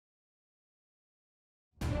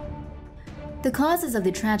The causes of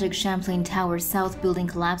the tragic Champlain Tower South building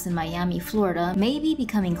collapse in Miami, Florida may be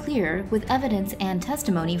becoming clear, with evidence and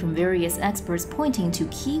testimony from various experts pointing to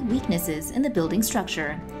key weaknesses in the building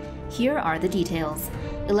structure. Here are the details.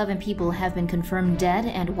 11 people have been confirmed dead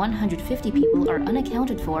and 150 people are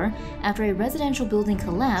unaccounted for after a residential building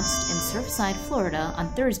collapsed in Surfside, Florida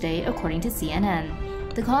on Thursday, according to CNN.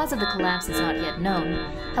 The cause of the collapse is not yet known.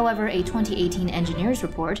 However, a 2018 engineer's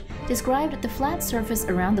report described the flat surface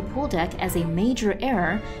around the pool deck as a major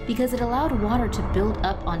error because it allowed water to build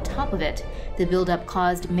up on top of it. The buildup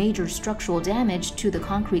caused major structural damage to the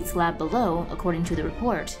concrete slab below, according to the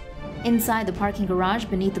report. Inside the parking garage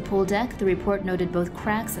beneath the pool deck, the report noted both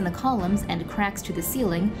cracks in the columns and cracks to the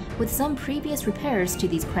ceiling, with some previous repairs to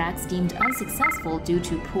these cracks deemed unsuccessful due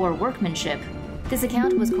to poor workmanship. This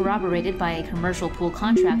account was corroborated by a commercial pool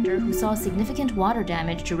contractor who saw significant water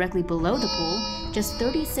damage directly below the pool just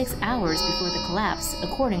 36 hours before the collapse,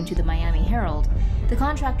 according to the Miami Herald. The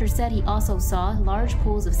contractor said he also saw large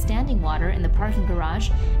pools of standing water in the parking garage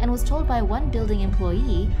and was told by one building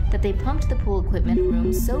employee that they pumped the pool equipment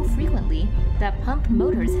room so frequently that pump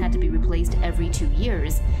motors had to be replaced every 2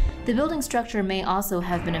 years. The building structure may also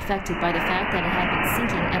have been affected by the fact that it had been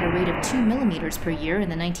sinking at a rate of 2 millimeters per year in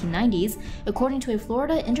the 1990s, according to a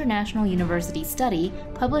Florida International University study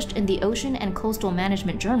published in the Ocean and Coastal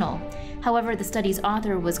Management Journal. However, the study's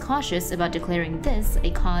author was cautious about declaring this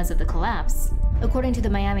a cause of the collapse. According to the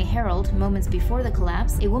Miami Herald, moments before the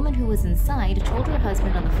collapse, a woman who was inside told her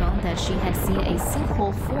husband on the phone that she had seen a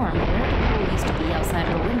sinkhole form where the pool used to be outside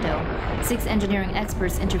her window. 6 engineering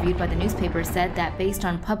experts interviewed by the newspaper said that based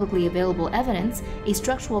on publicly available evidence, a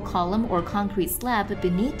structural column or concrete slab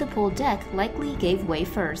beneath the pool deck likely gave way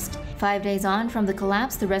first. 5 days on from the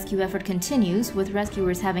collapse, the rescue effort continues, with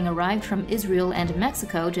rescuers having arrived from Israel and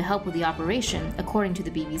Mexico to help with the operation, according to the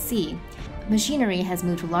BBC. Machinery has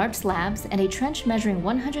moved large slabs, and a trench measuring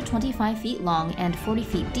 125 feet long and 40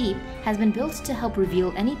 feet deep has been built to help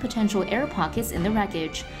reveal any potential air pockets in the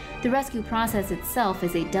wreckage. The rescue process itself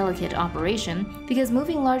is a delicate operation because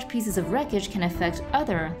moving large pieces of wreckage can affect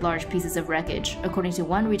other large pieces of wreckage, according to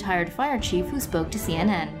one retired fire chief who spoke to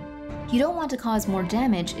CNN. "You don't want to cause more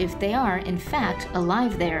damage if they are, in fact,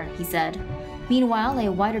 alive there," he said. Meanwhile, a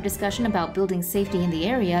wider discussion about building safety in the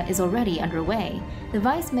area is already underway. The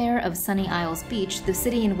vice mayor of Sunny Isles Beach, the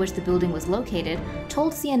city in which the building was located,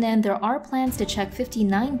 told CNN there are plans to check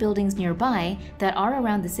 59 buildings nearby that are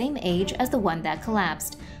around the same age as the one that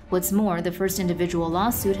collapsed. What's more, the first individual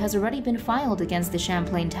lawsuit has already been filed against the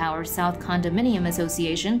Champlain Tower South Condominium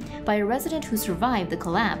Association by a resident who survived the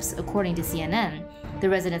collapse, according to CNN. The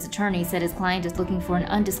resident's attorney said his client is looking for an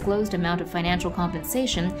undisclosed amount of financial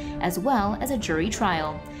compensation as well as a jury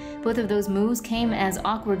trial. Both of those moves came as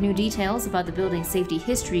awkward new details about the building's safety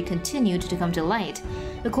history continued to come to light.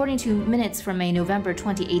 According to minutes from a November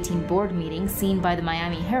 2018 board meeting seen by the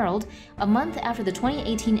Miami Herald, a month after the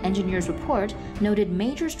 2018 engineer's report noted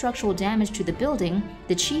major structural damage to the building,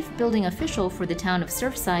 the chief building official for the town of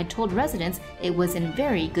Surfside told residents it was in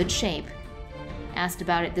very good shape. Asked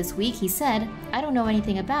about it this week, he said, "I don't know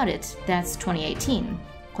anything about it. That's 2018.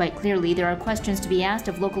 Quite clearly, there are questions to be asked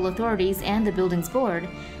of local authorities and the building's board.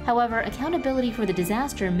 However, accountability for the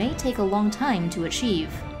disaster may take a long time to achieve."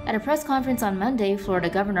 At a press conference on Monday, Florida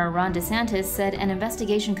Governor Ron DeSantis said an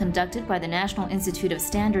investigation conducted by the National Institute of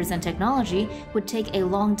Standards and Technology would take a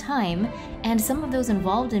long time, and some of those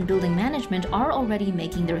involved in building management are already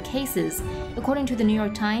making their cases. According to the New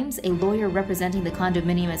York Times, a lawyer representing the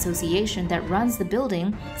condominium association that runs the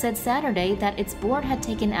building said Saturday that its board had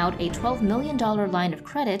taken out a $12 million line of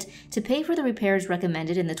credit to pay for the repairs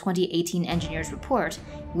recommended in the 2018 engineer's report,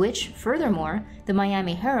 which, furthermore, the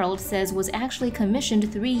Miami Herald says was actually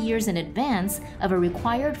commissioned 3 years in advance of a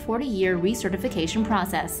required 40-year recertification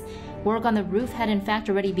process. Work on the roof had in fact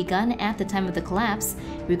already begun at the time of the collapse.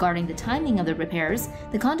 Regarding the timing of the repairs,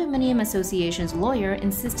 the Condominium Association's lawyer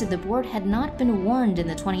insisted the board had not been warned in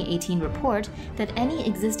the 2018 report that any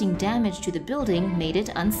existing damage to the building made it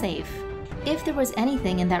unsafe. If there was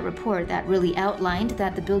anything in that report that really outlined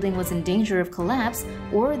that the building was in danger of collapse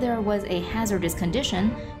or there was a hazardous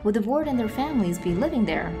condition, would the board and their families be living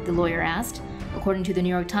there? The lawyer asked. According to the New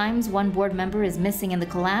York Times, one board member is missing in the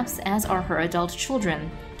collapse, as are her adult children.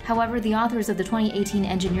 However, the authors of the 2018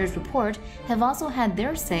 engineer's report have also had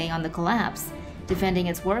their say on the collapse. Defending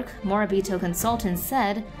its work, Morabito Consultants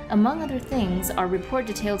said, among other things, our report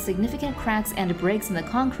detailed significant cracks and breaks in the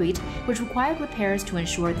concrete, which required repairs to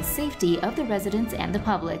ensure the safety of the residents and the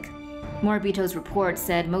public. Morabito's report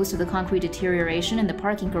said most of the concrete deterioration in the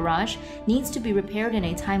parking garage needs to be repaired in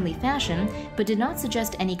a timely fashion, but did not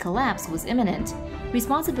suggest any collapse was imminent.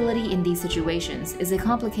 Responsibility in these situations is a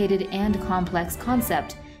complicated and complex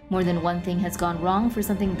concept. More than one thing has gone wrong for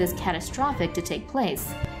something this catastrophic to take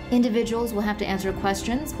place. Individuals will have to answer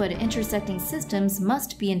questions, but intersecting systems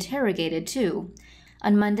must be interrogated too.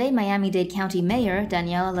 On Monday, Miami-Dade County Mayor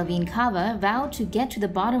Daniela Levine Cava vowed to get to the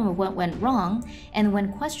bottom of what went wrong, and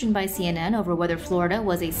when questioned by CNN over whether Florida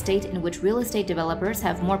was a state in which real estate developers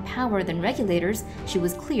have more power than regulators, she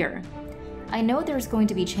was clear. I know there's going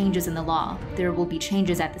to be changes in the law. There will be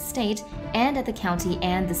changes at the state and at the county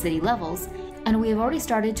and the city levels, and we have already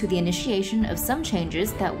started to the initiation of some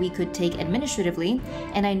changes that we could take administratively,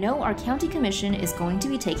 and I know our county commission is going to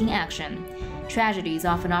be taking action. Tragedies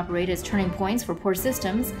often operate as turning points for poor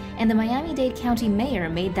systems, and the Miami-Dade County Mayor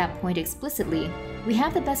made that point explicitly. We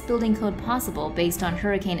have the best building code possible based on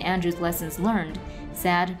Hurricane Andrew's lessons learned.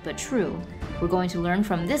 Sad, but true. We're going to learn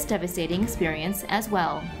from this devastating experience as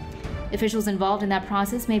well. Officials involved in that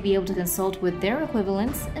process may be able to consult with their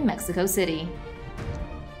equivalents in Mexico City.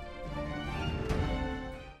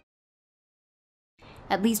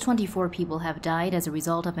 At least 24 people have died as a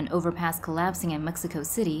result of an overpass collapsing in Mexico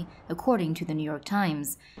City, according to the New York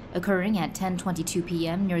Times. Occurring at 10:22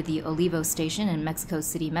 p.m. near the Olivo station in Mexico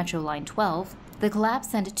City Metro Line 12, the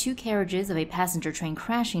collapse sent two carriages of a passenger train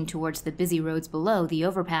crashing towards the busy roads below the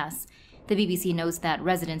overpass. The BBC notes that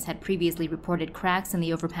residents had previously reported cracks in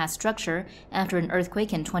the overpass structure after an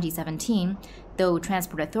earthquake in 2017, though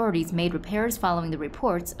transport authorities made repairs following the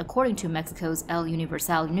reports, according to Mexico's El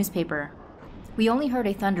Universal newspaper. We only heard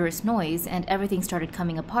a thunderous noise and everything started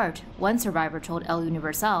coming apart, one survivor told El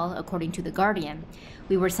Universal, according to The Guardian.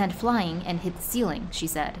 We were sent flying and hit the ceiling, she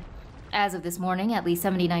said. As of this morning, at least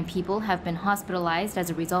 79 people have been hospitalized as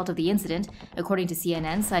a result of the incident, according to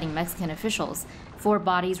CNN, citing Mexican officials. 4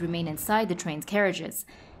 bodies remain inside the train's carriages.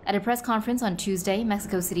 At a press conference on Tuesday,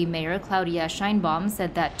 Mexico City Mayor Claudia Sheinbaum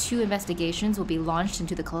said that 2 investigations will be launched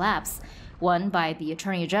into the collapse. One by the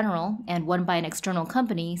Attorney General and one by an external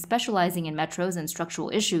company specializing in metros and structural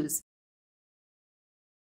issues.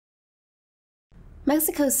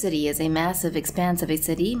 Mexico City is a massive expanse of a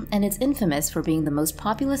city, and it's infamous for being the most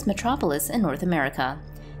populous metropolis in North America.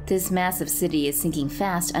 This massive city is sinking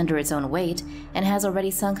fast under its own weight and has already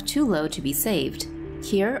sunk too low to be saved.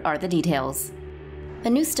 Here are the details. A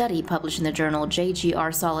new study published in the journal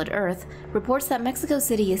JGR Solid Earth reports that Mexico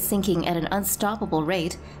City is sinking at an unstoppable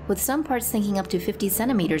rate, with some parts sinking up to 50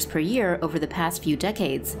 centimeters per year over the past few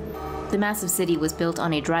decades. The massive city was built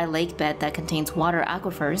on a dry lake bed that contains water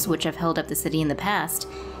aquifers which have held up the city in the past,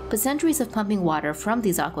 but centuries of pumping water from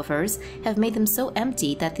these aquifers have made them so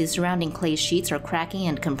empty that the surrounding clay sheets are cracking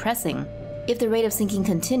and compressing. If the rate of sinking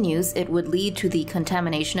continues, it would lead to the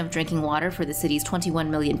contamination of drinking water for the city's 21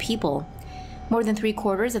 million people. More than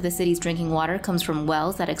 3/4 of the city's drinking water comes from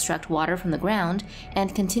wells that extract water from the ground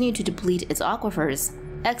and continue to deplete its aquifers.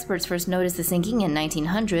 Experts first noticed the sinking in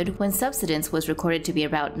 1900 when subsidence was recorded to be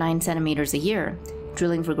about 9 centimeters a year.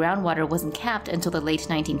 Drilling for groundwater wasn't capped until the late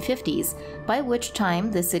 1950s, by which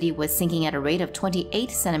time the city was sinking at a rate of 28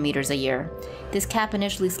 centimeters a year. This cap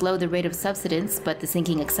initially slowed the rate of subsidence, but the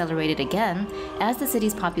sinking accelerated again as the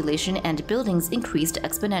city's population and buildings increased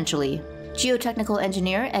exponentially. Geotechnical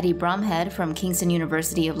engineer Eddie Bromhead from Kingston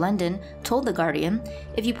University of London told The Guardian,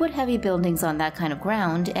 "If you put heavy buildings on that kind of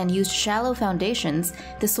ground and used shallow foundations,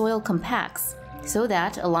 the soil compacts. So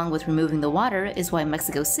that, along with removing the water, is why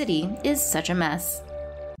Mexico City is such a mess."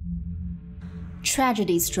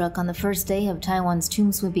 Tragedy struck on the first day of Taiwan's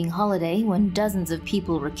tomb-sweeping holiday when dozens of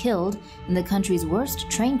people were killed in the country's worst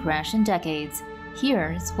train crash in decades.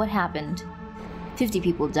 Here's what happened. 50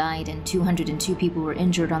 people died and 202 people were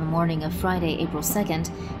injured on the morning of Friday, April 2nd,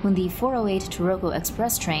 when the 408 Taroko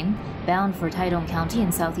Express train, bound for Taidong County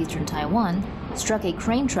in southeastern Taiwan, struck a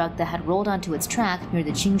crane truck that had rolled onto its track near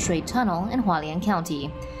the Qingshui Tunnel in Hualien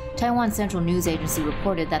County. Taiwan Central News Agency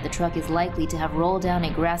reported that the truck is likely to have rolled down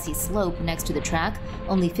a grassy slope next to the track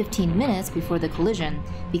only 15 minutes before the collision,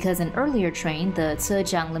 because an earlier train, the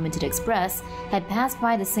Zhejiang Limited Express, had passed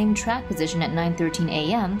by the same track position at 9:13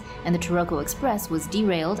 a.m., and the Taroko Express was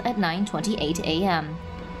derailed at 9:28 a.m.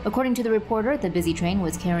 According to the reporter, the busy train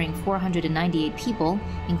was carrying 498 people,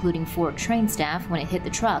 including 4 train staff, when it hit the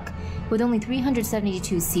truck. With only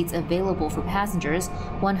 372 seats available for passengers,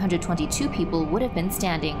 122 people would have been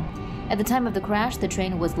standing. At the time of the crash, the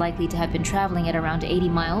train was likely to have been traveling at around 80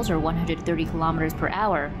 miles or 130 kilometers per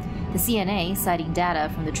hour. The CNA, citing data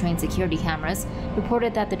from the train security cameras,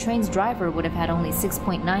 reported that the train's driver would have had only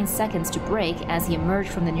 6.9 seconds to brake as he emerged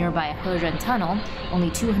from the nearby Hezhen Tunnel, only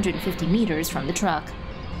 250 meters from the truck.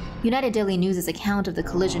 United Daily News' account of the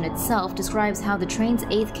collision itself describes how the train's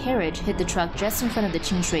 8th carriage hit the truck just in front of the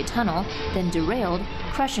Qingshui Tunnel, then derailed,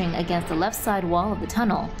 crushing against the left side wall of the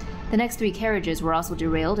tunnel. The next 3 carriages were also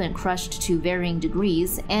derailed and crushed to varying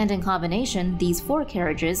degrees, and in combination, these 4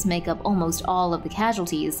 carriages make up almost all of the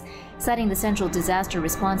casualties. Citing the Central Disaster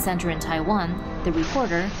Response Center in Taiwan, the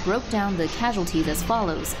reporter broke down the casualties as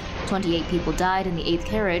follows. 28 people died in the 8th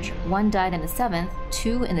carriage, 1 died in the 7th,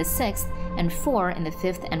 2 in the 6th, and 4 in the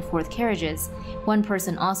 5th and 4th carriages. 1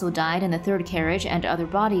 person also died in the 3rd carriage, and other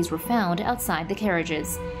bodies were found outside the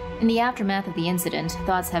carriages. In the aftermath of the incident,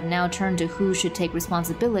 thoughts have now turned to who should take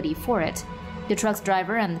responsibility for it. The truck's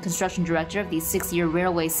driver and the construction director of the 6-year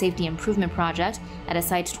railway safety improvement project at a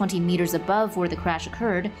site 20 meters above where the crash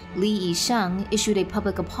occurred, Li Yixiang, issued a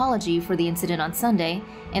public apology for the incident on Sunday,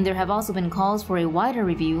 and there have also been calls for a wider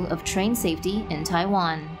review of train safety in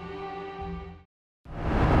Taiwan.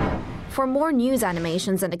 For more news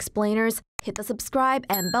animations and explainers, hit the subscribe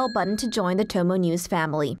and bell button to join the TomoNews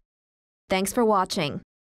family. Thanks for watching.